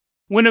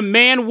When a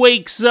man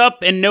wakes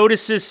up and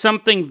notices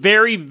something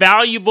very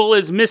valuable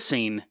is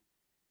missing,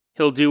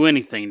 he'll do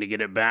anything to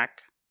get it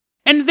back.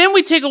 And then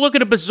we take a look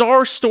at a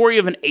bizarre story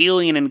of an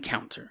alien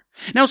encounter.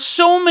 Now,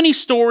 so many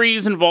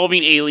stories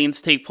involving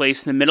aliens take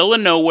place in the middle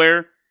of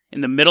nowhere,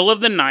 in the middle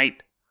of the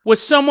night, with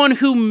someone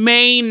who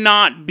may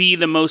not be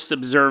the most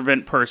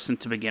observant person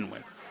to begin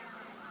with.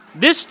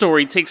 This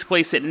story takes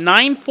place at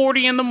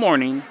 9:40 in the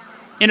morning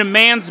in a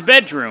man's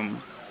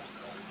bedroom,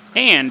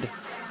 and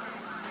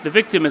the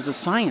victim is a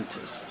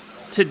scientist.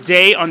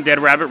 Today on Dead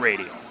Rabbit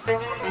Radio.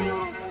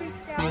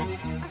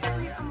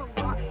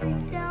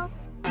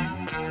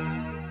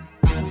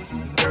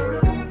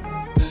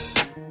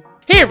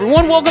 Hey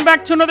everyone, welcome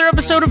back to another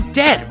episode of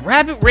Dead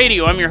Rabbit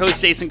Radio. I'm your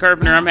host, Jason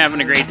Carpenter. I'm having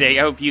a great day.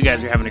 I hope you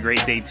guys are having a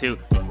great day too.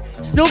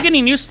 Still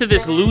getting used to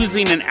this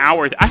losing an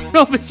hour. I don't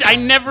know if I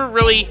never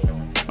really,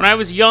 when I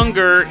was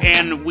younger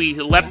and we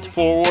leapt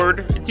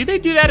forward, do they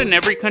do that in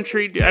every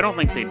country? I don't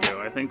think they do.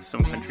 I think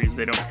some countries,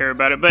 they don't care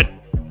about it, but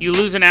you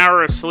lose an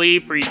hour of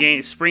sleep or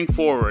you spring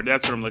forward.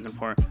 That's what I'm looking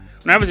for.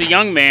 When I was a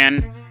young man,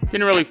 it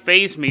didn't really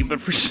faze me, but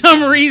for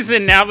some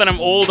reason, now that I'm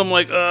old, I'm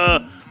like,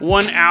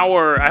 1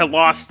 hour I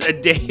lost a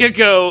day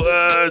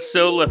ago,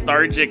 so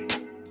lethargic.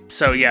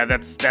 So yeah,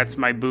 that's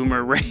my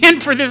boomer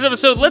rant for this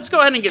episode. Let's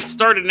go ahead and get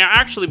started. Now,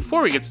 actually,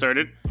 before we get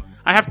started,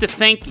 I have to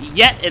thank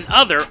yet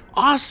another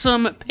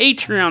awesome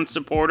Patreon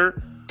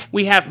supporter.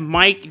 We have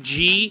Mike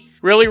G.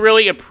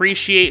 Really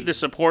appreciate the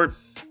support.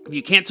 If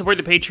you can't support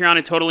the Patreon,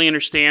 I totally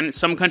understand. In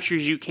some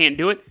countries, you can't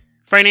do it.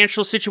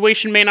 Financial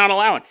situation may not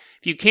allow it.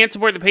 If you can't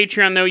support the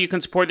Patreon, though, you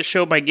can support the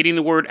show by getting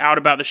the word out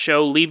about the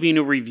show, leaving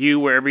a review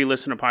wherever you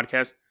listen to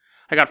podcasts.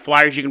 I got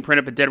flyers you can print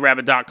up at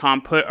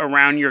deadrabbit.com, put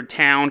around your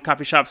town,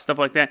 coffee shops, stuff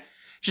like that.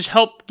 Just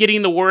help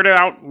getting the word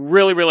out.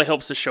 Really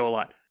helps the show a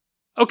lot.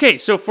 Okay,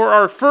 so for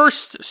our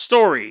first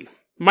story,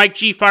 Mike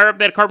G, fire up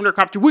that Carpenter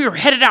copter. We are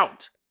headed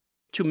out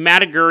to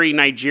Maiduguri,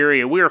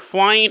 Nigeria. We are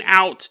flying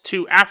out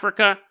to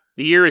Africa.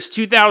 The year is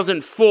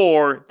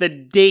 2004. The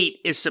date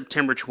is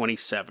September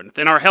 27th.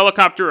 And our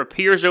helicopter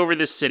appears over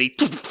this city.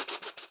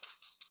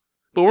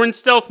 But we're in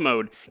stealth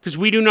mode because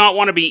we do not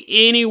want to be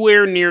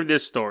anywhere near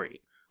this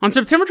story. On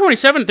September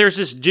 27th, there's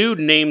this dude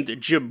named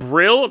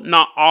Jibril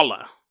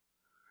Na'ala.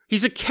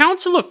 He's a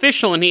council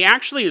official and he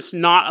actually is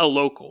not a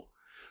local.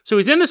 So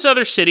he's in this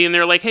other city and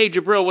they're like, hey,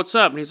 Jibril, what's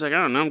up? And he's like, I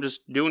don't know, I'm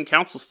just doing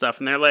council stuff.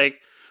 And they're like,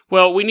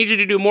 well, we need you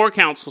to do more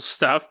council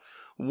stuff.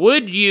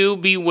 Would you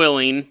be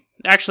willing...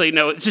 Actually,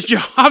 no, it's a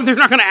job. They're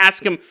not going to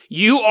ask him.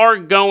 You are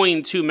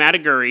going to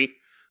Maiduguri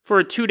for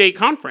a 2-day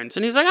conference.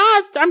 And he's like,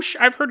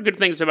 I've heard good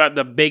things about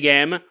the Big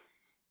M,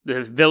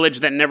 the village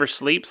that never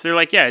sleeps. They're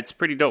like, yeah, it's a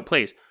pretty dope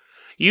place.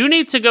 You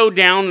need to go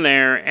down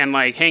there and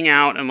like hang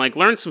out and like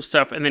learn some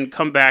stuff and then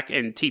come back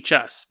and teach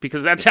us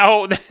because that's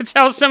how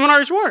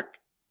seminars work.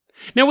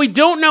 Now, we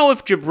don't know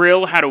if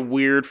Jibril had a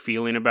weird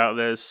feeling about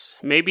this.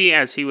 Maybe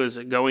as he was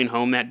going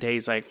home that day,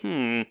 he's like,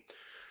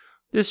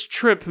 this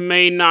trip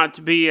may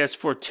not be as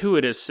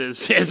fortuitous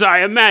as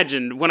I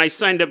imagined when I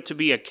signed up to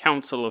be a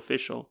council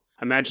official.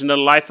 I imagined a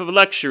life of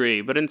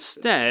luxury, but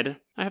instead,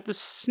 I have the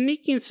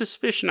sneaking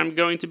suspicion I'm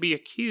going to be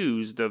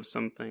accused of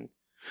something.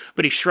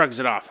 But he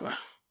shrugs it off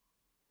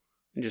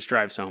and just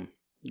drives home.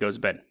 Goes to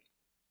bed.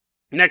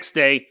 Next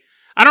day,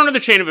 I don't know the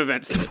chain of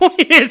events. The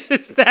point is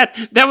that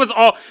was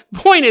all. The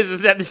point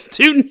is that this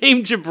dude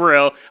named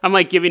Jibril, I'm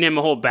like giving him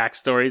a whole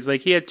backstory. He's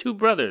like, he had 2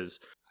 brothers.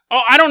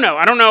 Oh, I don't know.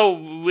 I don't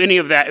know any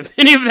of that. If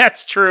any of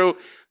that's true,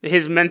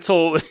 his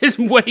mental is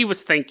what he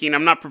was thinking.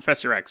 I'm not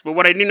Professor X, but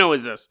what I do know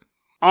is this.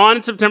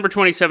 On September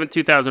 27,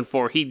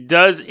 2004, he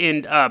does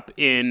end up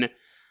in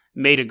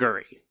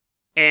Maiduguri.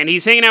 And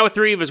he's hanging out with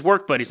 3 of his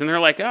work buddies, and they're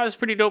like, oh, it's a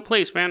pretty dope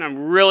place, man. I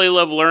really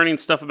love learning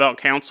stuff about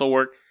council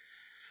work.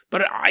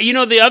 But,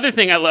 the other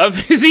thing I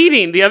love is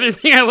eating. The other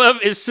thing I love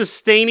is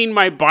sustaining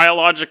my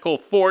biological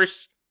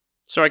force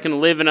so I can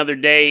live another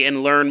day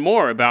and learn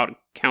more about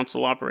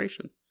council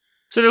operations.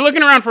 So they're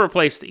looking around for a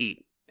place to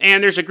eat.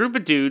 And there's a group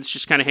of dudes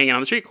just kind of hanging on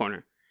the street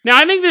corner. Now,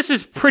 I think this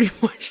is pretty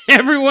much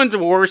everyone's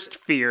worst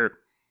fear.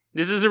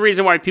 This is the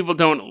reason why people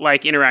don't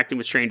like interacting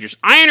with strangers.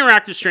 I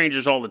interact with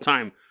strangers all the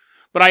time.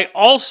 But I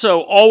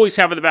also always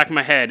have in the back of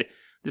my head,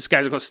 this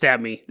guy's going to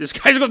stab me. This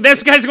guy's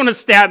going to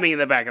stab me in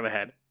the back of the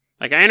head.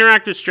 Like, I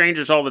interact with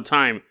strangers all the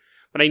time,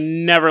 but I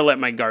never let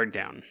my guard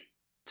down.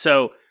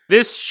 So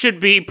this should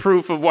be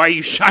proof of why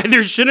you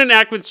either shouldn't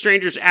act with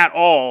strangers at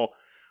all,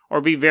 or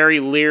be very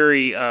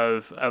leery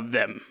of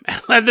them,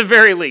 at the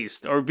very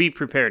least, or be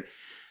prepared.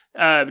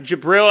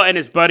 Jibril and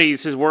his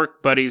buddies, his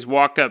work buddies,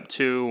 walk up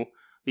to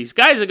these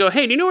guys and go,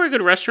 hey, do you know where a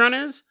good restaurant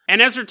is?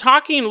 And as they're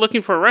talking,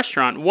 looking for a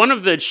restaurant, one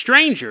of the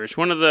strangers,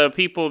 one of the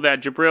people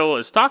that Jibril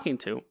is talking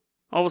to,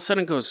 all of a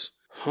sudden goes,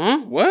 huh?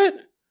 What?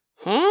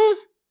 Huh?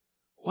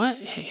 What?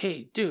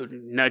 Hey, dude,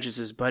 nudges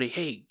his buddy.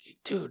 Hey,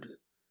 dude,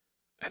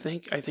 I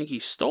think he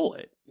stole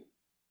it.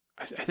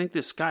 I think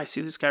this guy,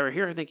 see this guy right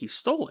here? I think he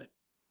stole it.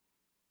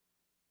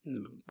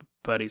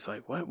 Buddy's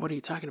like, what are you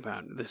talking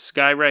about? This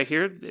guy right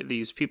here?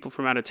 These people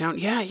from out of town?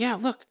 Yeah,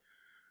 look.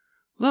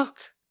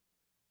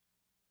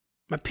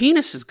 My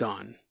penis is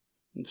gone.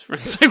 His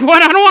friend's like,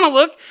 what? I don't want to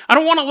look. I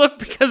don't want to look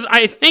because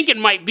I think it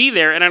might be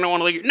there, and I don't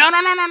want to look.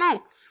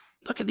 No.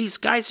 Look at these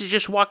guys who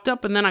just walked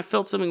up, and then I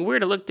felt something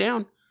weird. I looked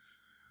down.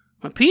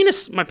 My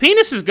penis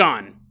is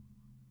gone.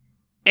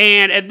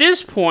 And at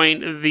this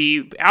point,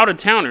 the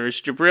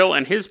out-of-towners, Jabril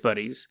and his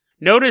buddies,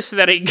 notice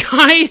that a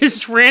guy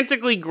is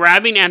frantically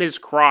grabbing at his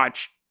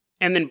crotch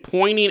and then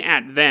pointing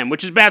at them,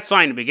 which is a bad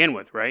sign to begin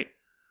with, right?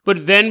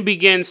 But then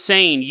begins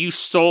saying, you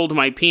stole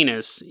my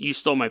penis. You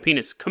stole my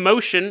penis.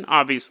 Commotion,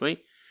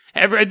 obviously.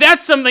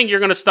 That's something you're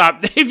going to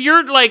stop. If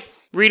you're, like,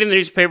 reading the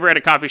newspaper at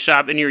a coffee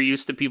shop and you're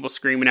used to people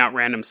screaming out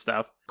random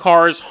stuff,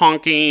 cars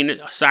honking,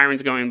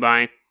 sirens going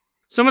by,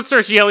 someone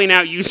starts yelling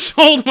out, you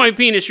sold my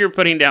penis, you're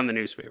putting down the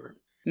newspaper.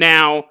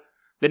 Now,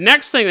 the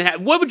next thing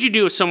what would you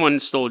do if someone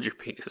stole your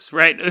penis,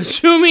 right?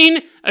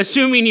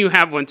 Assuming you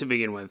have one to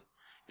begin with.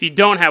 If you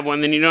don't have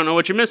one, then you don't know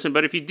what you're missing.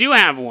 But if you do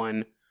have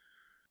one,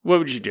 what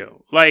would you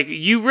do? Like,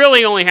 you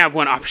really only have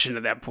one option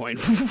at that point.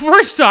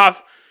 First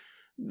off,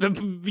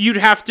 you'd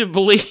have to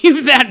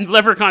believe that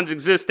leprechauns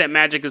exist, that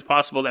magic is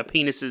possible, that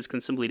penises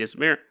can simply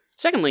disappear.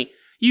 Secondly,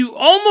 you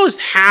almost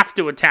have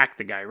to attack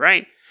the guy,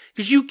 right?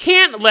 Because you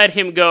can't let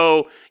him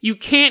go. You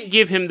can't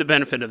give him the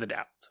benefit of the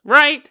doubt,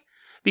 right?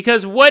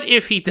 Because what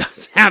if he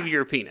does have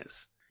your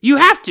penis? You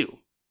have to,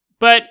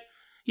 but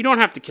you don't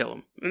have to kill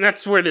him. And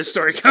that's where this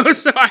story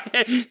goes. So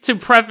to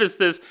preface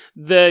this,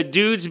 the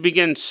dudes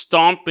begin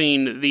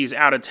stomping these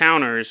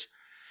out-of-towners,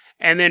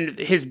 and then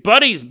his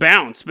buddies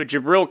bounce, but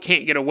Jabril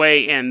can't get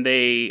away, and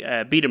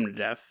they beat him to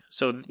death.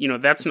 So,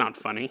 that's not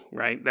funny,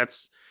 right?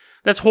 That's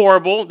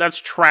horrible. That's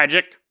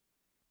tragic.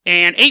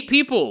 And 8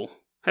 people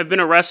have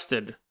been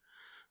arrested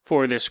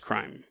for this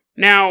crime.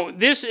 Now,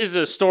 this is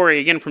a story,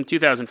 again, from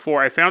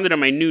 2004. I found it on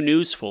my new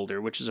news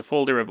folder, which is a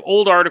folder of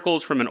old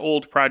articles from an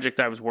old project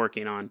I was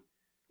working on.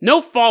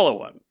 No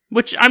follow-up,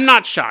 which I'm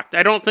not shocked.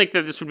 I don't think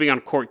that this would be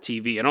on court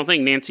TV. I don't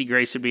think Nancy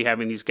Grace would be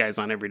having these guys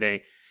on every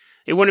day.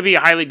 It wouldn't be a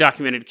highly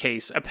documented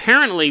case.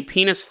 Apparently,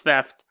 penis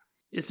theft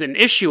is an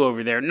issue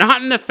over there.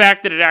 Not in the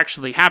fact that it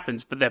actually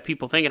happens, but that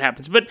people think it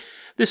happens. But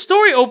the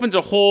story opens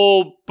a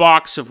whole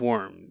box of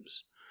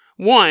worms.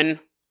 One,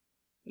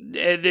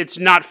 it's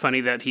not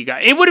funny that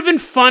it would have been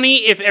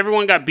funny if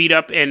everyone got beat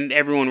up and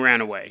everyone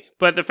ran away.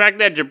 But the fact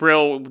that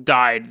Jabril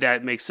died,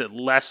 that makes it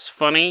less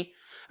funny.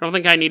 I don't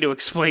think I need to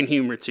explain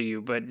humor to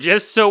you, but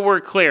just so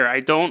we're clear,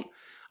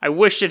 I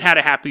wish it had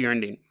a happier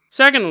ending.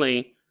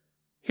 Secondly,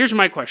 here's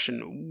my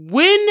question.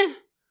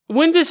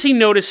 When does he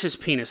notice his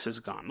penis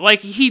is gone?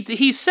 Like,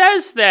 he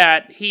says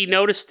that he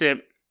noticed it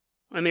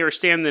when they were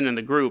standing in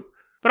the group,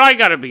 but I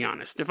gotta be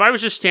honest. If I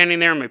was just standing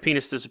there and my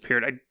penis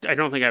disappeared, I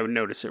don't think I would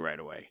notice it right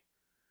away.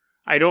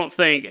 I don't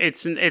think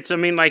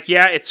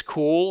it's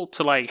cool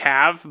to, like,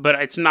 have,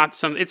 but it's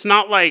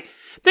not like,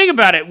 think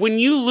about it. When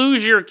you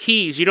lose your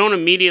keys, you don't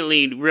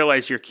immediately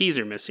realize your keys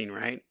are missing,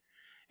 right?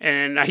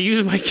 And I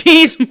use my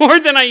keys more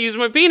than I use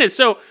my penis.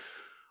 So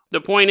the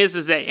point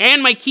is that,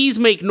 and my keys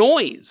make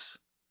noise.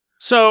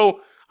 So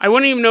I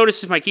wouldn't even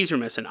notice if my keys were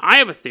missing. I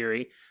have a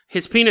theory.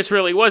 His penis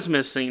really was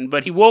missing,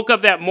 but he woke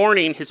up that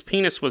morning, his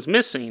penis was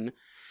missing.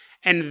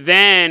 And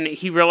then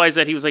he realized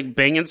that he was, like,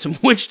 banging some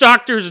witch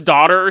doctor's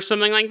daughter or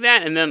something like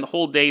that. And then the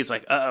whole day he's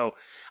like, uh-oh,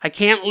 I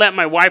can't let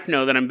my wife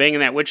know that I'm banging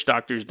that witch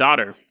doctor's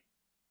daughter.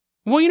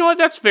 Well, you know what?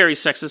 That's very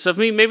sexist of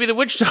me. Maybe the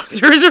witch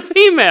doctor is a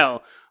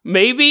female.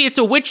 Maybe it's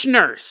a witch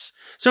nurse.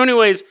 So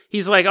anyways,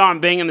 he's like, oh, I'm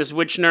banging this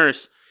witch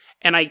nurse.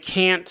 And I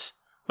can't,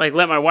 like,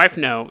 let my wife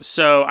know.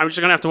 So I'm just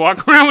going to have to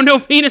walk around with no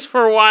penis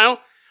for a while,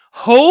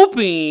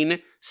 hoping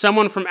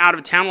someone from out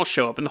of town will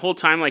show up. And the whole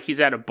time, like,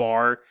 he's at a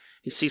bar.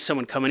 He sees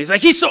someone coming. He's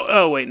like,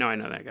 oh, wait, no, I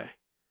know that guy. And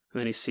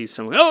then he sees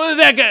someone. Oh,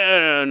 that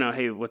guy. No,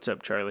 hey, what's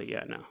up, Charlie?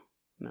 Yeah,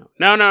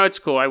 no, it's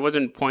cool. I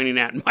wasn't pointing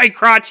at my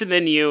crotch and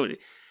then you.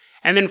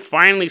 And then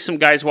finally some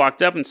guys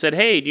walked up and said,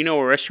 hey, do you know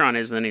where a restaurant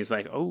is? And then he's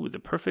like, oh, the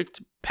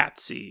perfect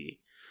patsy.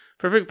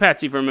 Perfect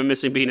patsy for my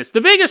missing penis.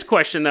 The biggest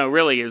question, though,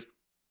 really is,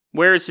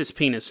 where is his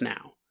penis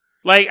now?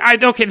 Like,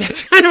 okay,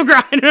 that's kind of,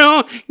 I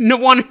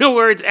don't want to know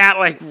where it's at,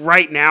 like,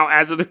 right now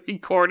as of the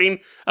recording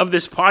of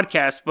this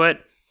podcast, but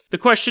the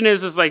question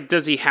is like,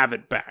 does he have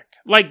it back?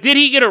 Like, did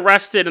he get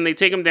arrested and they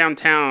take him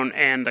downtown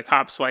and the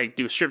cops, like,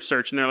 do a strip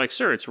search and they're like,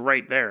 sir, it's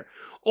right there.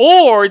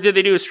 Or did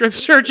they do a strip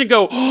search and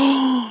go,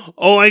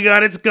 oh my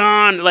God, it's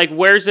gone. Like,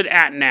 where's it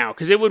at now?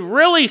 Because it would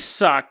really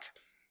suck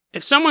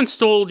if someone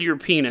stole your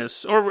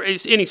penis or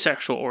any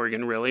sexual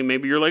organ, really.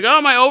 Maybe you're like,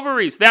 oh, my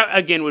ovaries. That,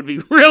 again, would be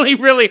really,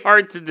 really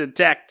hard to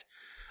detect.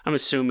 I'm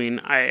assuming.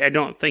 I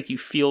don't think you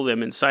feel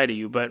them inside of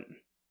you, but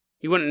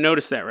you wouldn't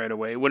notice that right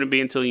away. It wouldn't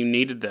be until you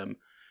needed them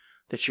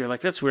that you're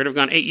like, that's weird. I've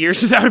gone 8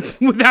 years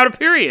without a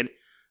period.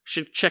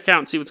 Should check out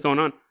and see what's going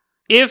on.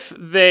 If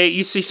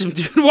you see some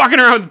dude walking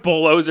around with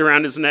bolos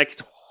around his neck,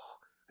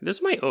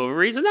 there's my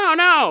ovaries.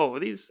 No,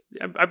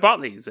 I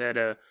bought these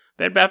at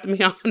Bed Bath &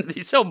 Beyond. Do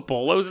you sell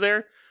bolos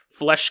there?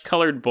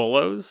 Flesh-colored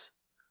bolos?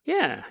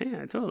 Yeah,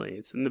 totally.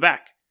 It's in the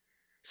back.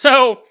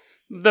 So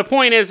the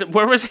point is,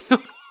 where was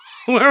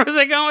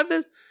I going with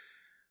this?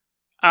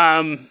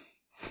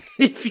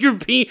 If you're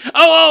being,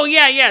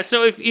 yeah.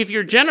 So if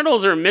your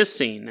genitals are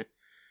missing,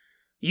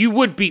 you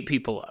would beat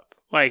people up.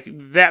 Like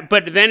that,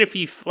 but then if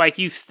you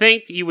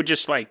think you would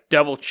just like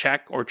double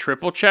check or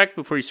triple check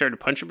before you started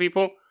punching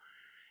people,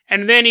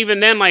 and then even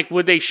then, like,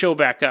 would they show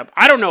back up?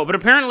 I don't know, but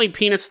apparently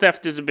penis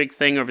theft is a big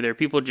thing over there.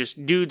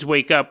 Dudes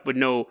wake up with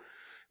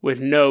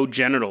no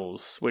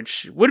genitals,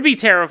 which would be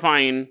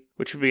terrifying,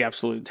 which would be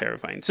absolutely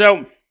terrifying.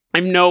 So I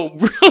have no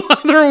real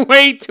other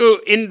way to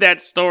end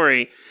that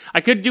story.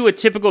 I could do a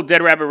typical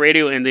Dead Rabbit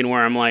Radio ending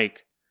where I'm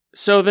like,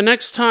 so the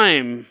next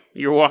time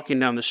you're walking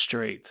down the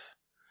street,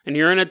 and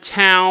you're in a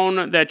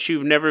town that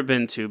you've never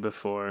been to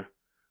before,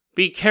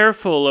 be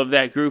careful of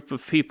that group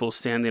of people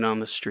standing on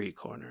the street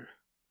corner.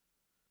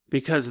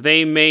 Because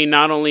they may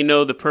not only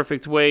know the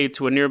perfect way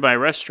to a nearby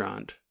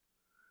restaurant,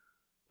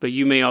 but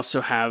you may also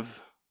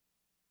have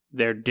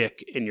their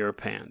dick in your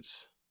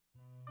pants.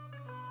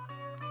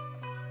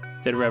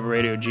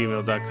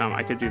 DeadRabbitRadio@gmail.com.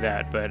 I could do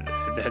that, but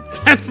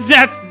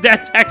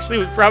that's actually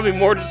was probably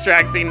more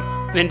distracting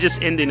than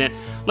just ending it.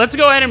 Let's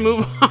go ahead and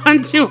move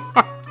on to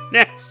our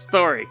next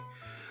story.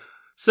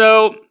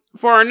 So,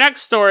 for our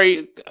next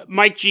story,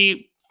 Mike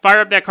G, fire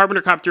up that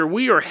Carpenter Copter.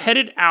 We are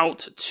headed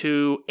out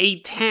to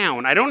a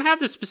town. I don't have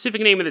the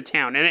specific name of the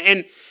town.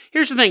 And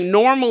here's the thing.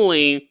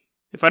 Normally,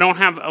 if I don't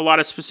have a lot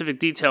of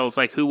specific details,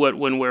 like who, what,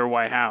 when, where,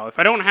 why, how, if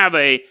I don't have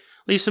at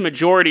least a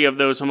majority of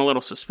those, I'm a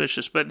little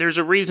suspicious. But there's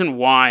a reason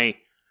why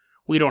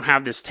we don't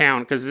have this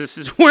town, because this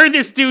is where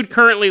this dude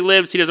currently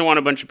lives. He doesn't want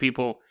a bunch of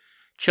people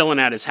chilling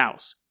at his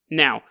house.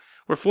 Now,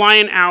 we're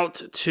flying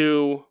out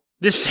to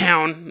this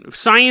town,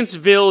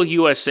 Scienceville,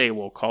 USA,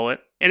 we'll call it.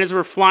 And as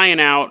we're flying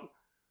out,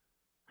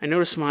 I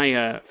noticed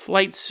my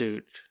flight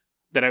suit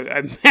that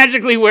I'm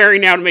magically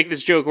wearing now to make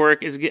this joke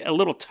work is a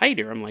little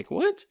tighter. I'm like,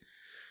 what?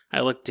 I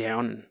look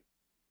down and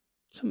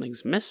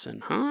something's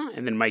missing, huh?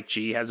 And then Mike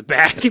G has a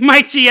bag.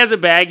 Mike G has a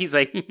bag. He's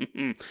like,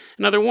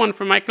 another one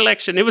from my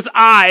collection. It was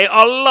I,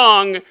 all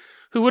along.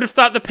 Who would have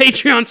thought the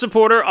Patreon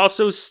supporter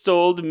also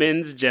stole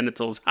men's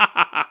genitals?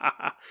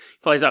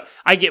 Flies out.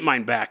 I get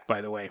mine back, by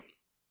the way.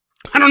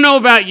 I don't know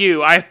about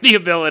you. I have the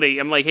ability.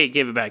 I'm like, hey,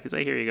 give it back. He's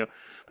like, here you go.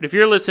 But if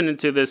you're listening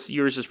to this,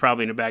 yours is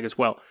probably in a bag as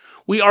well.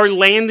 We are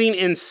landing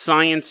in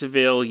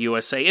Scienceville,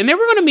 USA. And then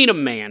we're going to meet a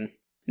man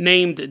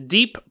named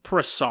Deep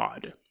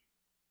Prasad.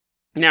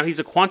 Now, he's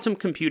a quantum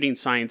computing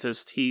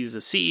scientist. He's a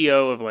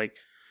CEO of, like,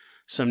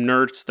 some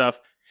nerd stuff.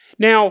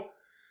 Now,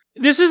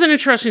 this is an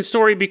interesting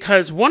story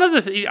because one of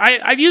the...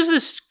 I've used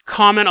this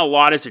comment a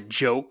lot as a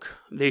joke.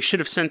 They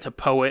should have sent a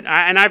poet.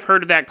 And I've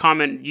heard that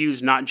comment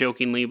used not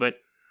jokingly, but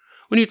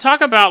when you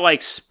talk about,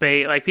 like,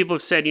 space... Like, people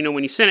have said,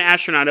 when you send an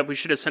astronaut up, we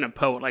should have sent a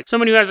poet. Like,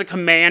 someone who has a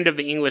command of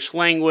the English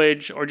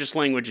language or just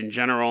language in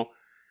general.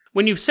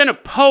 When you send a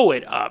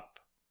poet up,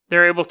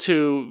 they're able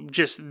to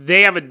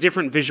they have a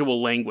different visual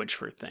language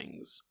for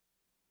things.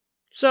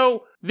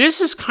 So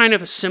this is kind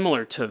of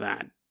similar to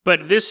that,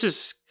 but this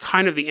is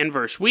kind of the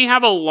inverse. We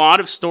have a lot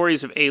of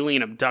stories of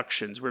alien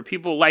abductions where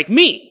people like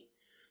me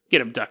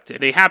get abducted.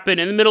 They happen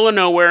in the middle of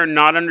nowhere,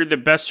 not under the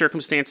best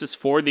circumstances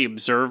for the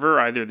observer.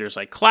 Either there's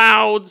like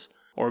clouds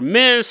or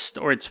mist,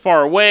 or it's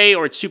far away,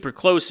 or it's super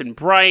close and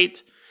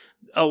bright.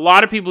 A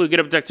lot of people who get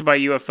abducted by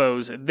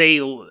UFOs,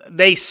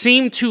 they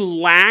seem to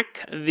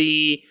lack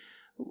the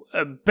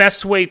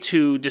best way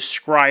to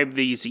describe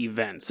these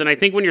events. And I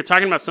think when you're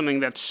talking about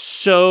something that's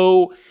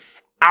so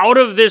out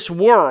of this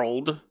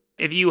world,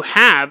 if you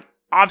have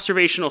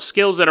observational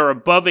skills that are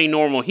above a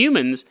normal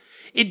human's,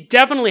 it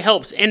definitely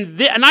helps.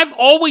 And I've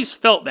always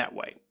felt that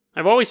way.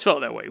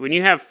 When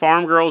you have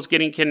farm girls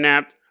getting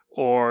kidnapped,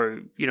 or,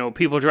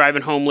 people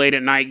driving home late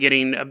at night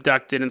getting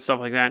abducted and stuff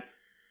like that,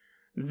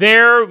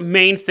 their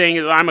main thing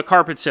is, I'm a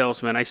carpet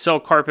salesman. I sell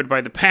carpet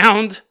by the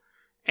pound.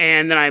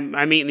 And then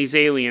I'm meeting these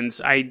aliens.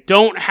 I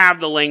don't have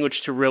the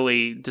language to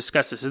really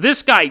discuss this.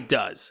 This guy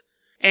does.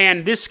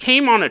 And this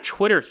came on a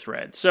Twitter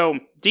thread. So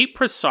Deep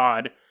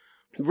Prasad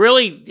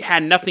really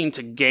had nothing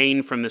to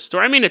gain from this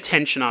story. I mean,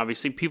 attention,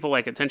 obviously. People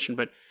like attention.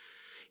 But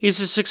he's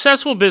a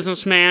successful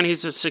businessman.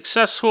 He's a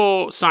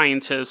successful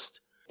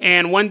scientist.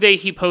 And one day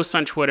he posts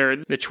on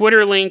Twitter. The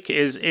Twitter link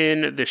is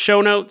in the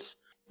show notes.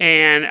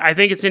 And I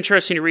think it's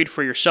interesting to read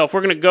for yourself.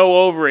 We're going to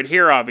go over it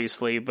here,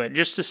 obviously, but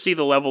just to see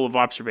the level of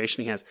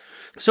observation he has.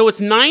 So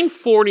it's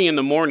 9:40 in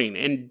the morning,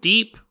 and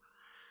Deep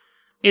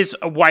is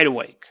wide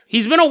awake.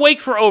 He's been awake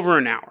for over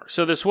an hour.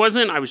 So this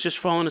wasn't, I was just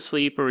falling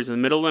asleep, or it was in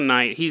the middle of the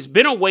night. He's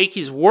been awake.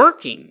 He's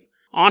working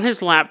on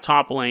his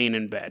laptop, laying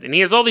in bed. And he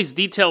has all these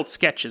detailed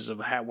sketches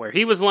of where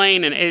he was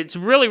laying, and it's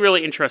really,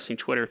 really interesting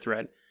Twitter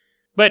thread.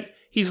 But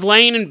he's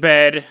laying in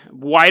bed,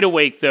 wide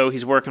awake, though.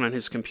 He's working on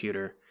his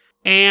computer.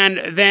 And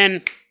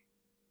then,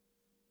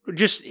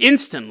 just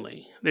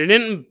instantly, they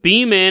didn't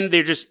beam in,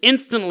 they're just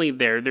instantly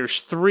there. There's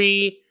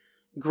 3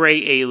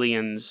 gray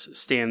aliens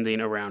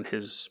standing around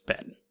his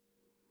bed.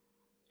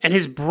 And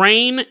his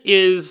brain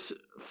is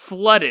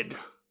flooded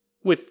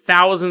with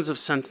thousands of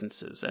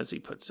sentences, as he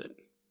puts it.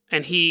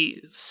 And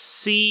he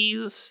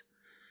sees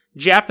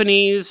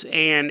Japanese,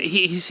 and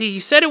he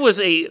said it was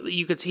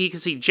he could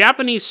see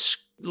Japanese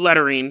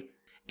lettering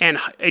and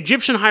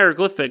Egyptian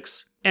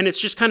hieroglyphics, and it's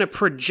just kind of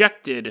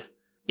projected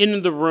into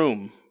the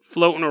room,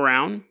 floating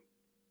around.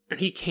 and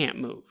he can't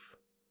move.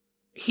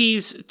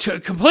 He's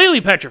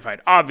completely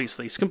petrified,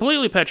 obviously. He's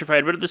completely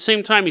petrified, but at the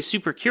same time, he's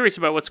super curious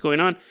about what's going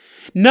on.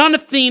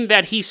 Nothing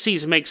that he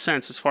sees makes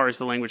sense as far as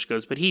the language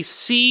goes, but he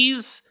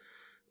sees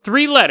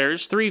three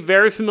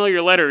very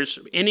familiar letters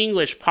in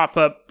English pop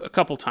up a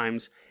couple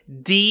times.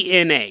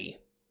 DNA.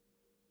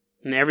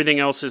 And everything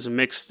else is a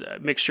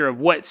mixture of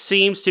what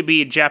seems to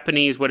be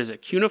Japanese,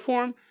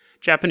 cuneiform?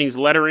 Japanese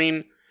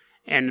lettering,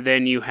 and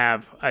then you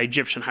have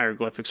Egyptian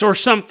hieroglyphics, or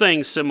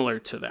something similar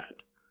to that.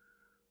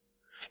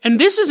 And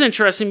this is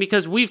interesting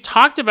because we've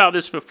talked about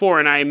this before,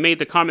 and I made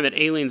the comment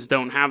that aliens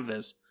don't have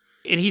this.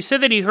 And he said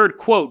that he heard,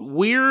 quote,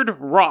 weird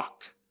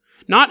rock.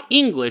 Not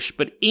English,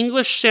 but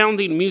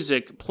English-sounding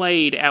music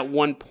played at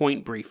one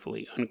point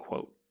briefly,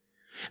 unquote.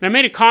 And I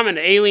made a comment,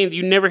 alien,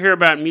 you never hear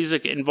about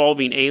music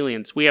involving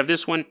aliens. We have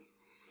this one.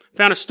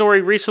 Found a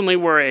story recently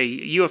where a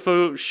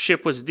UFO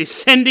ship was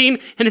descending,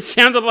 and it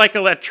sounded like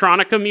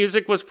electronica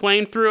music was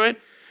playing through it.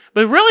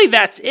 But really,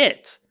 that's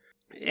it.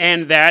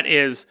 And that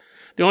is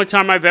the only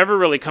time I've ever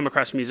really come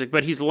across music,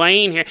 but he's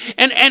laying here.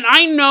 And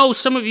I know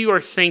some of you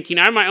are thinking,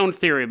 I have my own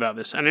theory about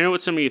this, and I know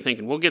what some of you are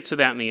thinking. We'll get to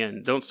that in the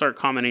end. Don't start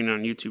commenting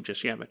on YouTube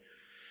just yet, but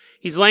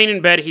he's laying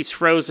in bed, he's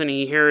frozen,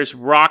 he hears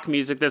rock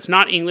music that's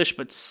not English,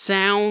 but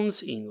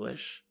sounds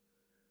English.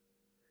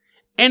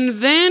 And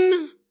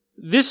then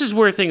this is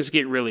where things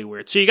get really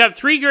weird. So you got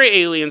three gray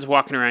aliens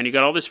walking around, you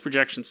got all this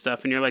projection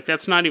stuff, and you're like,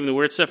 that's not even the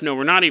weird stuff. No,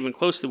 we're not even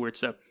close to the weird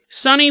stuff.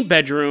 Sunny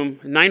bedroom,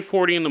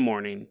 9:40 in the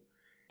morning.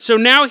 So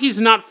now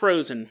he's not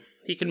frozen.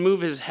 He can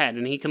move his head,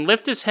 and he can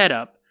lift his head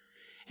up,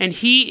 and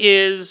he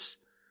is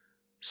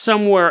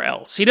somewhere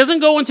else. He doesn't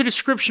go into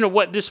description of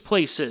what this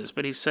place is,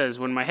 but he says,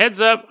 when my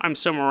head's up, I'm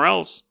somewhere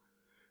else.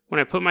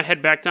 When I put my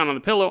head back down on the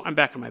pillow, I'm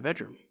back in my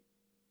bedroom.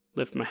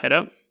 Lift my head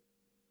up,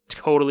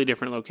 totally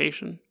different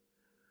location.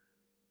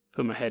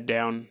 Put my head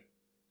down,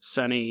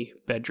 sunny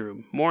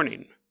bedroom,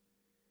 morning.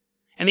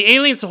 And the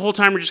aliens the whole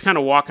time are just kind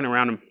of walking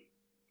around him.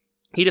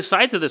 He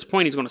decides at this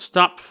point he's going to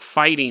stop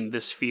fighting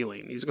this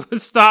feeling. He's going to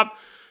stop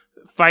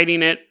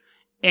fighting it,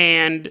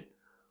 and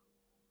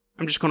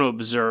I'm just going to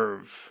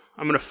observe.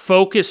 I'm going to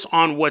focus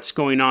on what's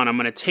going on. I'm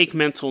going to take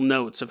mental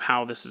notes of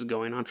how this is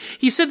going on.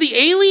 He said the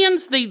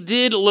aliens, they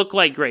did look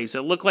like Greys.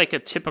 It looked like a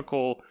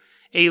typical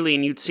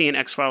alien you'd see in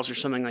X-Files or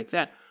something like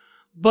that.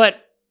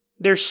 But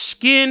their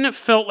skin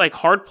felt like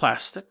hard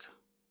plastic.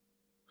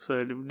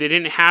 So they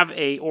didn't have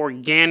a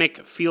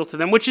organic feel to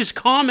them, which is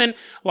common.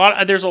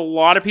 There's a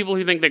lot of people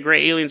who think that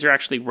gray aliens are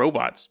actually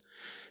robots.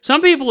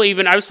 Some people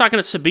even, I was talking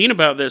to Sabine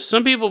about this,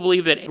 some people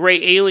believe that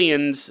gray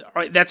aliens,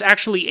 that's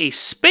actually a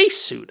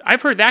spacesuit.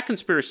 I've heard that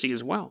conspiracy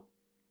as well.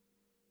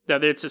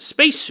 That it's a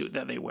spacesuit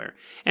that they wear.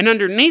 And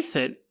underneath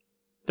it,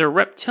 they're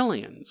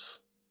reptilians.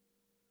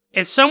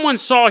 If someone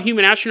saw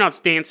human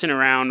astronauts dancing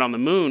around on the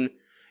moon,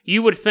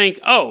 you would think,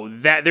 oh,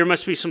 that there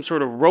must be some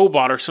sort of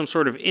robot or some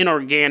sort of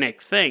inorganic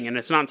thing. And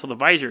it's not until the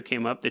visor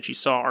came up that you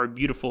saw our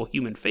beautiful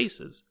human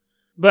faces.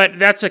 But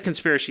that's a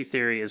conspiracy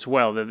theory as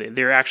well, that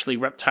they're actually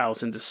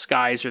reptiles in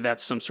disguise, or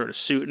that's some sort of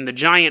suit. And the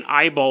giant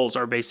eyeballs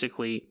are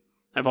basically,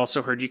 I've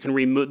also heard you can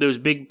remove, those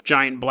big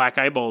giant black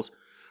eyeballs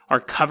are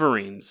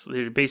coverings.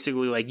 They're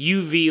basically like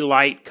UV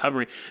light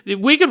covering.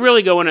 We could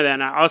really go into that,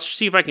 and I'll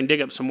see if I can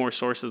dig up some more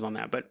sources on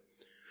that. But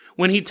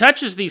when he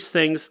touches these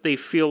things, they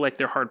feel like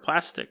they're hard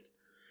plastic.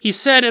 He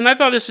said, and I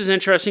thought this was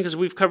interesting because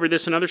we've covered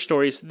this in other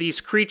stories,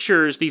 these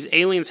creatures, these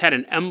aliens had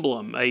an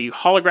emblem, a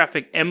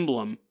holographic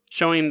emblem,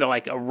 showing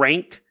a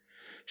rank,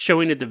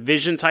 showing a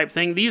division type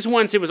thing. These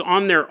ones, it was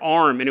on their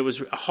arm, and it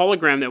was a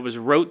hologram that was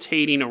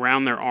rotating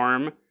around their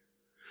arm,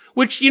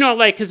 which,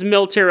 because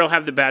military will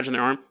have the badge on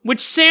their arm,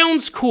 which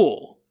sounds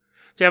cool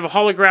to have a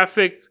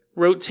holographic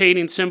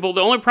rotating symbol.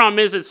 The only problem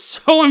is it's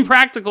so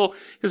impractical,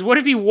 because what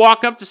if you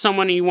walk up to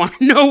someone and you want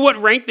to know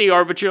what rank they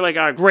are, but you're like,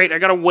 oh, great, I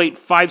gotta wait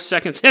 5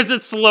 seconds as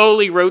it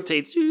slowly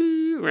rotates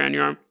around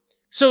your arm.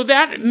 So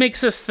that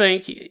makes us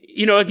think,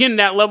 again,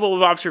 that level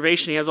of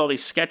observation, he has all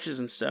these sketches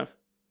and stuff.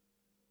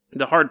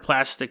 The hard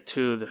plastic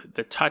too,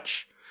 the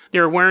touch.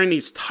 They're wearing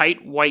these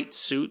tight white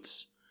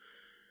suits.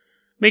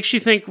 Makes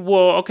you think,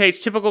 well, okay,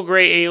 typical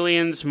gray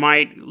aliens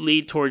might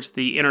lead towards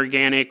the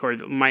inorganic, or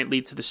might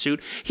lead to the suit.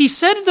 He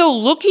said, though,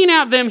 looking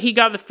at them, he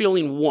got the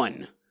feeling,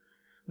 one,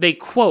 they,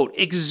 quote,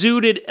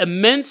 exuded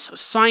immense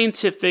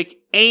scientific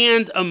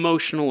and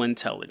emotional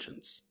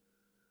intelligence.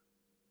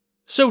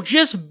 So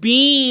just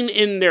being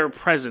in their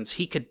presence,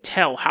 he could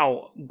tell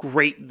how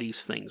great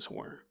these things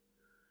were.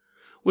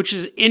 Which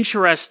is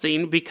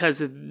interesting,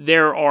 because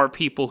there are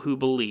people who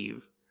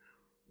believe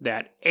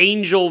that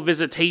angel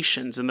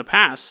visitations in the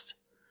past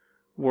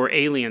were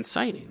alien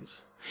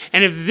sightings.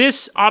 And if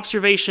this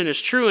observation is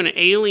true, an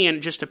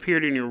alien just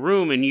appeared in your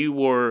room and you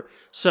were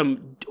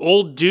some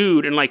old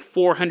dude in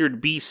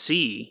 400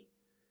 BC,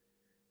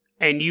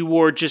 and you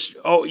were just,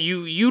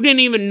 you didn't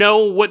even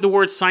know what the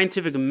word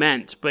scientific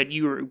meant, but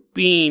you were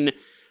being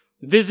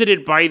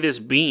visited by this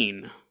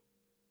being.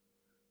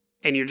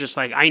 And you're just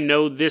like, I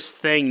know this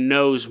thing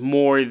knows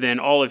more than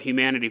all of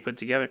humanity put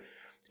together.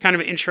 Kind of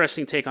an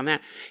interesting take on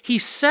that. He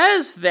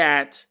says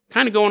that,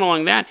 kind of going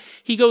along that,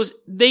 he goes,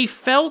 they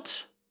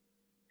felt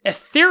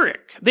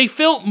etheric. They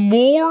felt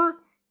more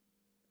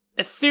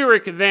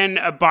etheric than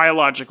a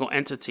biological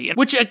entity,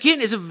 which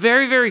again is a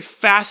very, very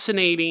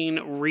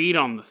fascinating read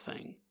on the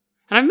thing.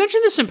 And I've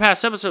mentioned this in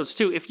past episodes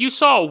too. If you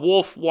saw a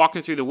wolf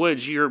walking through the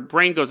woods, your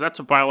brain goes, that's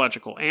a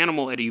biological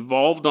animal. It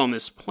evolved on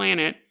this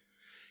planet.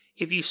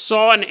 If you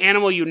saw an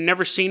animal you'd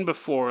never seen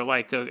before,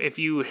 like if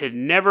you had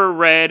never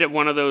read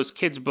one of those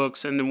kids'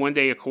 books and then one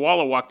day a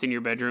koala walked in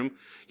your bedroom,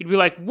 you'd be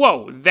like,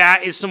 whoa,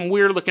 that is some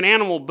weird looking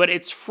animal, but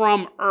it's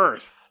from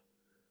Earth.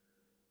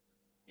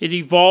 It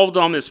evolved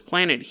on this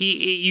planet.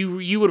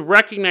 You would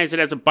recognize it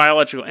as a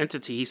biological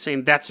entity. He's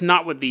saying that's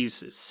not what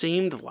these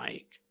seemed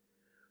like.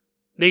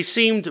 They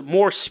seemed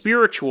more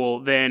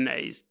spiritual than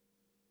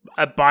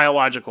a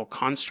biological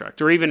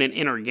construct or even an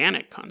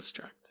inorganic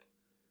construct.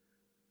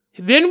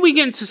 Then we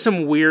get into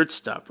some weird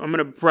stuff. I'm going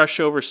to brush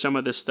over some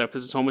of this stuff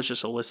because it's almost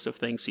just a list of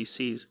things he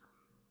sees.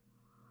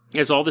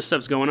 As all this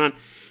stuff's going on,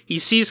 he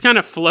sees kind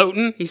of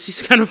floating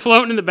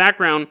in the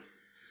background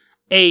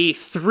a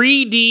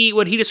 3D,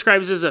 what he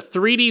describes as a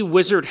 3D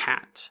wizard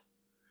hat.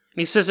 And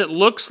he says it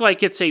looks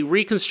like it's a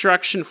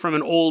reconstruction from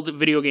an old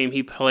video game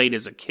he played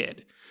as a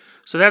kid.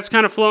 So that's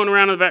kind of floating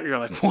around in the back. You're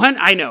like, what?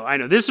 I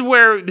know. This is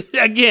where,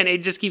 again,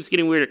 it just keeps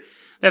getting weirder.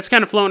 That's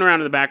kind of floating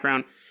around in the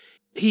background.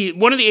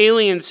 One of the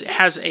aliens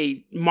has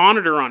a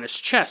monitor on his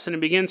chest, and it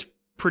begins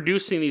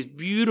producing these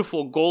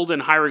beautiful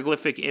golden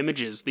hieroglyphic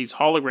images, these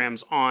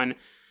holograms on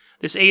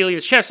this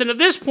alien's chest. And at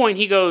this point,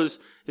 he goes,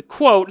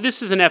 quote,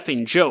 "This is an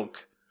effing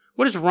joke.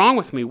 What is wrong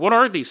with me? What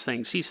are these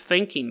things?" He's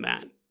thinking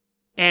that.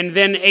 And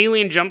then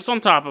alien jumps on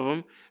top of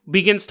him,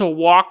 begins to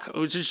walk,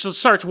 just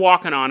starts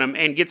walking on him,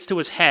 and gets to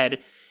his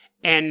head,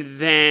 and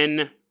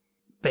then,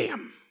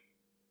 bam.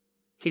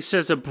 He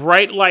says, a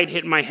bright light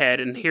hit my head,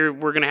 and here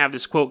we're going to have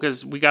this quote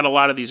because we got a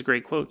lot of these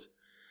great quotes.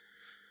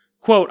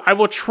 Quote, "I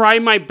will try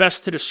my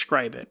best to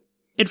describe it.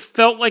 It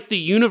felt like the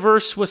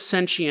universe was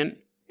sentient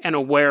and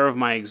aware of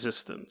my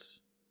existence.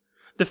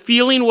 The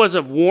feeling was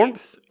of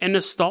warmth and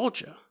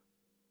nostalgia.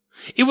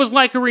 It was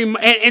like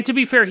and to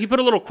be fair, he put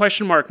a little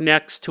question mark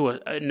next to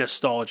a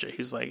nostalgia.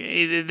 He's like,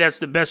 that's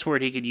the best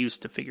word he could use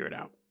to figure it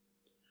out.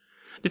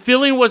 The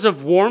feeling was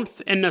of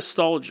warmth and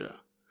nostalgia.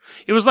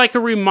 It was like a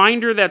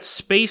reminder that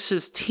space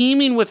is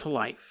teeming with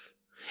life,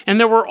 and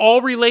that we're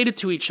all related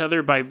to each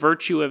other by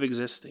virtue of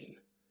existing.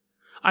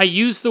 I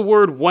used the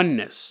word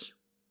oneness,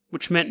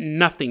 which meant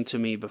nothing to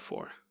me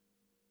before."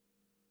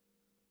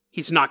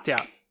 He's knocked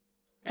out.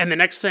 And the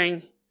next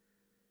thing,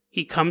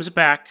 he comes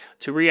back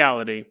to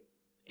reality.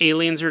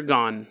 Aliens are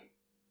gone.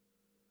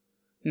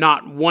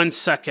 Not 1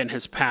 second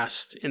has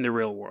passed in the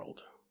real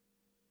world.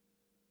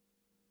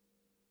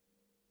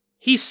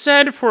 He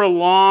said for a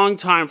long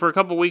time, for a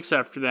couple weeks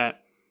after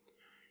that,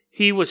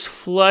 he was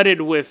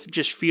flooded with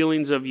just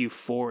feelings of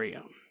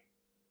euphoria.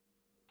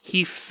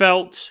 He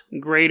felt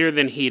greater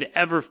than he'd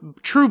ever,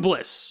 true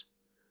bliss.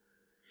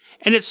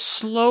 And it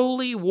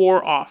slowly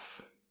wore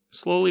off.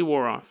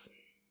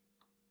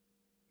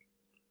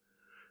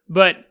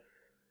 But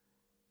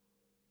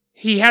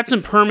he had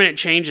some permanent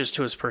changes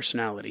to his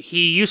personality.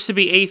 He used to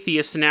be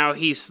atheist, and now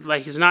he's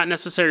not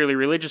necessarily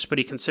religious, but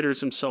he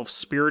considers himself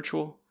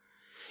spiritual.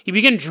 He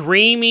began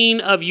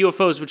dreaming of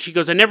UFOs, which he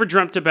goes, I never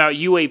dreamt about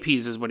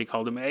UAPs, is what he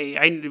called them,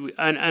 an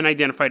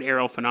unidentified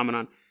aerial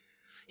phenomenon.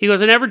 He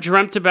goes, I never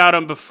dreamt about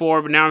them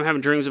before, but now I'm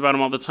having dreams about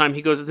them all the time.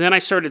 He goes, then I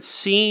started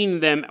seeing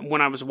them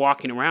when I was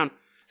walking around.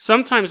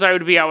 Sometimes I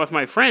would be out with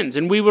my friends,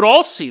 and we would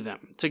all see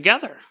them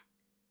together.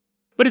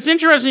 But it's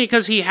interesting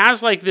because he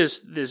has like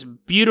this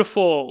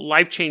beautiful,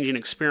 life-changing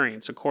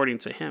experience, according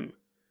to him.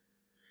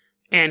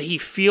 And he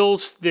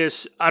feels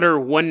this utter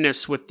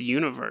oneness with the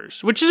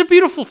universe, which is a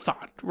beautiful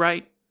thought,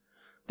 right?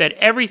 That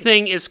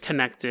everything is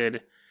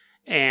connected,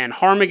 and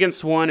harm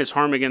against one is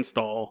harm against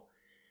all.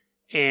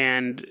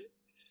 And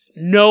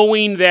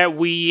knowing that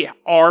we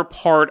are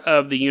part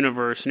of the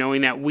universe,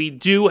 knowing that we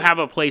do have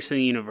a place in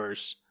the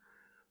universe,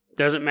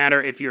 doesn't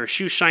matter if you're a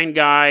shoe shine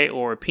guy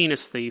or a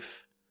penis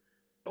thief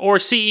or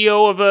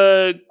CEO of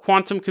a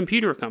quantum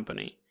computer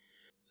company.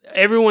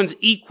 Everyone's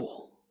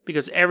equal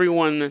because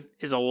everyone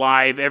is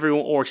alive,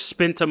 everyone or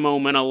spent a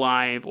moment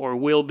alive or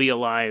will be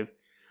alive.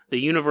 The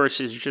universe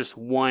is just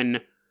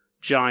one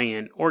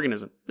giant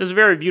organism. This is a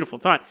very beautiful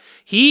thought.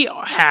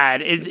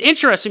 It's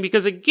interesting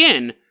because,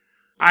 again,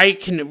 I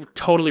can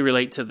totally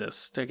relate to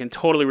this.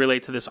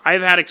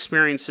 I've had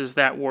experiences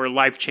that were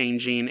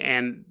life-changing,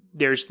 and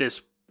there's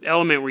this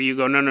element where you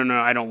go,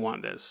 no, I don't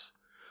want this.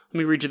 Let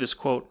me read you this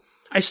quote.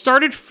 I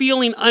started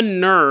feeling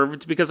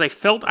unnerved because I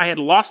felt I had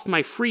lost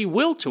my free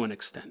will to an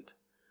extent.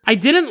 I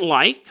didn't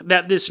like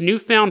that this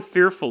newfound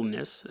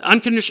fearfulness,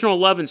 unconditional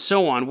love, and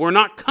so on were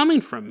not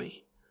coming from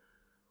me.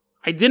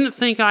 I didn't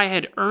think I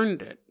had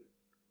earned it.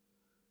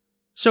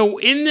 So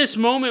in this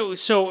moment,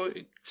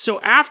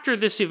 so after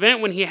this event,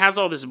 when he has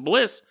all this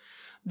bliss,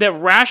 the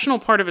rational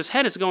part of his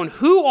head is going,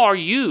 who are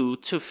you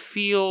to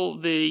feel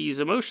these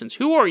emotions?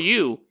 Who are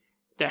you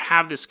to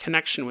have this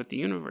connection with the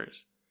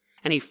universe?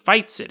 And he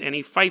fights it, and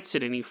he fights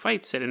it, and he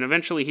fights it, and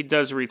eventually he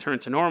does return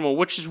to normal,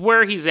 which is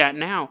where he's at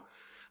now.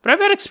 But I've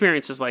had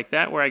experiences like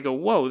that where I go,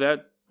 whoa,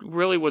 that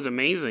really was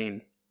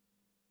amazing.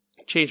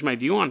 changed my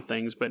view on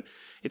things, but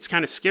it's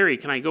kind of scary.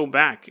 Can I go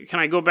back? Can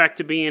I go back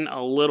to being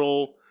a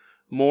little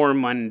more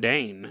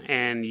mundane?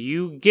 And the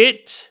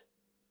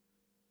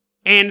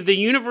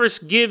universe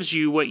gives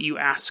you what you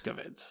ask of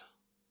it.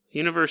 The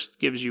universe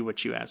gives you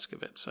what you ask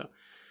of it. So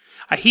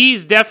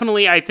he's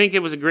definitely, I think it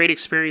was a great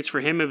experience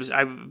for him.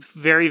 I'm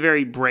very,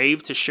 very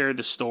brave to share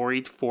the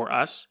story for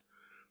us.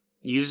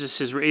 He uses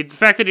the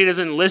fact that he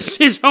doesn't list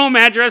his home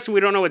address, we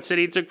don't know what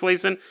city it took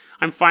place in,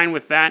 I'm fine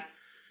with that.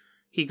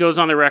 He goes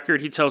on the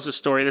record, he tells the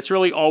story. That's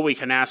really all we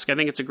can ask. I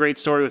think it's a great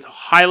story with a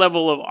high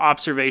level of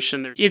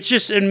observation. It's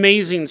just an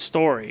amazing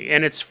story,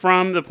 and it's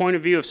from the point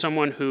of view of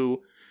someone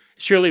who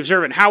is surely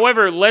observant.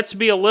 However, let's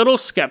be a little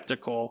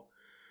skeptical,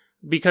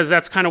 because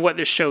that's kind of what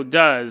this show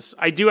does.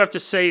 I do have to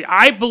say,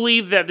 I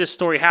believe that this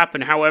story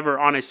happened. However,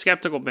 on a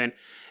skeptical bent,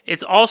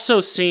 it also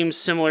seems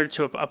similar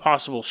to a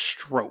possible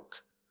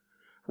stroke.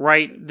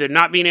 Right? The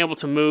not being able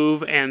to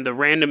move and the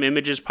random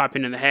images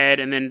popping in the head,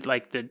 and then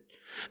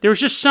there was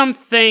just some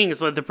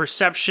things like the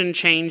perception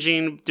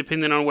changing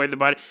depending on where the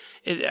body.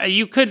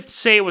 You could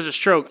say it was a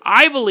stroke.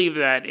 I believe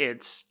that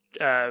it's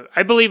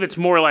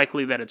more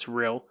likely that it's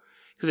real,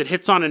 because it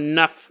hits on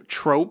enough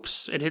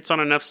tropes. It hits on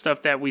enough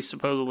stuff that we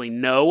supposedly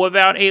know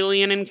about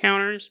alien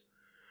encounters.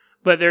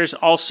 But there's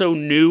also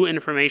new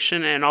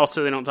information, and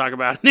also they don't talk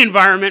about the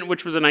environment,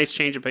 which was a nice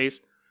change of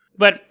pace.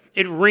 But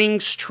it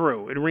rings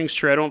true. It rings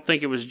true. I don't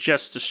think it was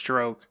just a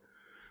stroke,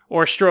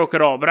 or a stroke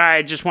at all. But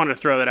I just wanted to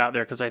throw that out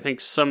there because I think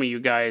some of you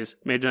guys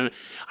may have done it.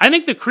 I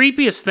think the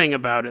creepiest thing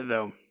about it,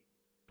 though,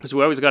 is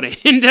we always got to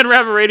end Dead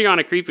Rabbit Radio on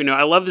a creepy note.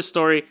 I love this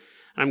story,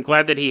 and I'm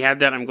glad that he had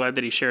that. I'm glad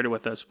that he shared it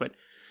with us. But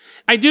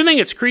I do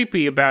think it's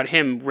creepy about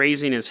him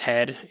raising his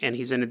head and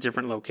he's in a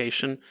different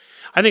location.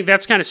 I think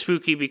that's kind of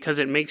spooky because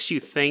it makes you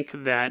think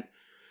that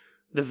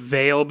the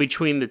veil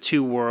between the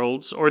two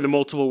worlds, or the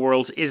multiple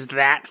worlds, is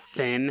that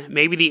thin.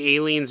 Maybe the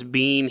aliens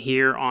being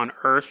here on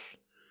Earth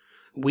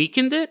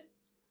weakened it?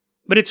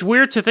 But it's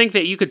weird to think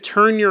that you could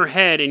turn your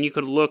head and you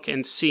could look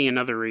and see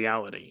another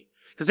reality.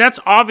 Because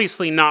that's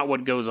obviously not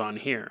what goes on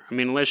here. I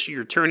mean, unless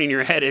you're turning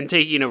your head and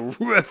taking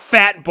a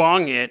fat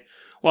bong hit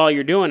while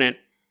you're doing it.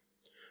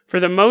 For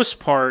the most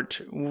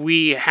part,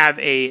 we have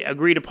a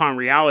agreed upon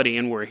reality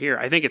and we're here.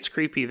 I think it's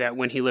creepy that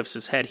when he lifts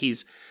his head,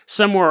 he's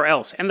somewhere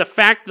else. And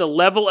the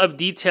level of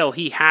detail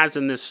he has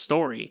in this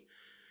story,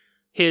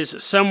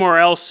 his somewhere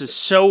else is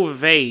so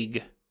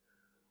vague,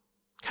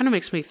 kind of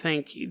makes me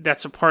think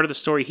that's a part of the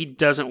story he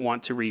doesn't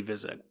want to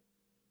revisit.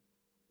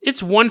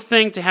 It's one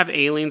thing to have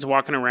aliens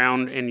walking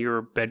around in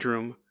your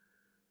bedroom.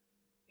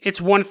 It's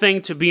one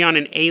thing to be on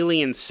an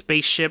alien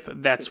spaceship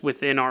that's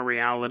within our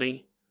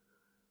reality.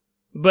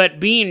 But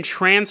being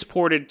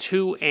transported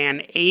to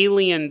an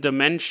alien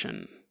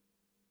dimension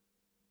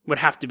would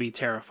have to be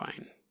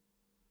terrifying.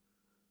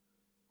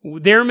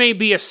 There may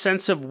be a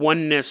sense of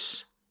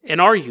oneness in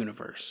our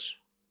universe,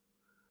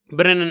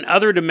 but in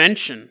another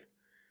dimension,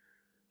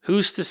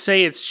 who's to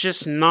say it's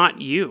just not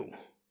you?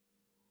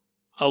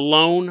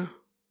 Alone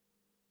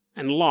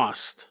and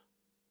lost.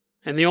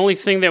 And the only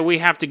thing that we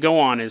have to go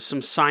on is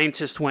some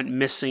scientist went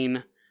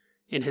missing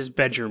in his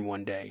bedroom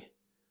one day.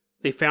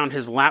 They found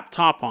his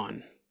laptop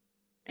on.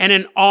 And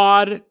an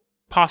odd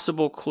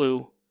possible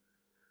clue,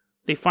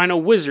 they find a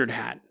wizard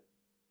hat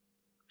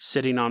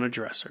sitting on a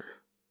dresser.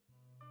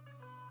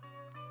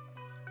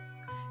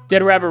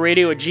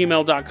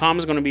 DeadRabbitRadio@gmail.com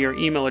is going to be your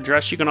email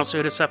address. You can also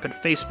hit us up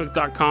at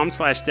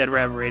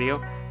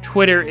Facebook.com/DeadRabbitRadio.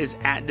 Twitter is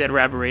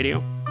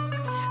 @DeadRabbitRadio.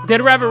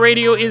 Dead Rabbit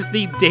Radio is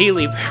the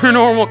daily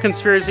paranormal,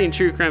 conspiracy, and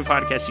true crime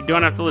podcast. You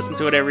don't have to listen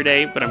to it every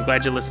day, but I'm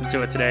glad you listened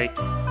to it today.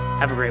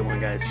 Have a great one,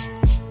 guys.